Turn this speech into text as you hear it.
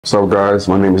What's up, guys?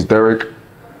 My name is Derek.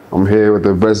 I'm here with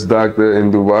the best doctor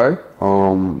in Dubai.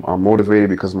 I'm motivated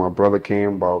because my brother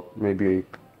came about maybe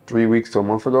 3 weeks to a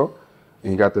month ago,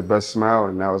 and he got the best smile,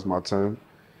 and now it's my turn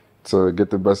to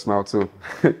get the best smile too.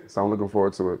 So I'm looking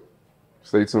forward to it.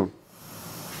 Stay tuned.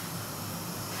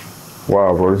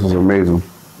 Wow, bro, this is amazing.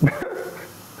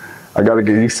 I gotta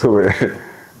get used to it.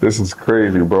 This is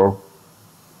crazy, bro.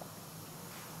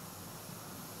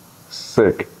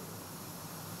 Sick.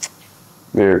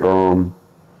 Yeah,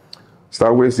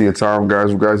 stop wasting your time,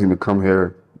 guys. You guys need to come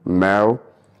here now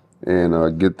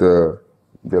and get the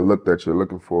look that you're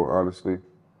looking for. Honestly,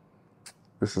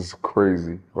 this is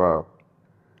crazy. Wow.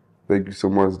 Thank you so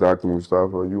much, Dr.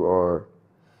 Mustafa. You are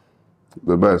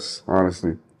the best.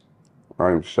 Honestly,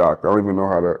 I am shocked. I don't even know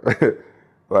how to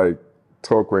like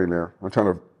talk right now. I'm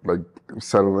trying to like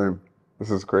settle in.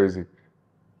 This is crazy.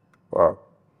 Wow.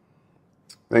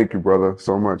 Thank you, brother,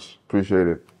 so much. Appreciate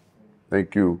it.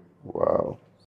 Thank you. Wow.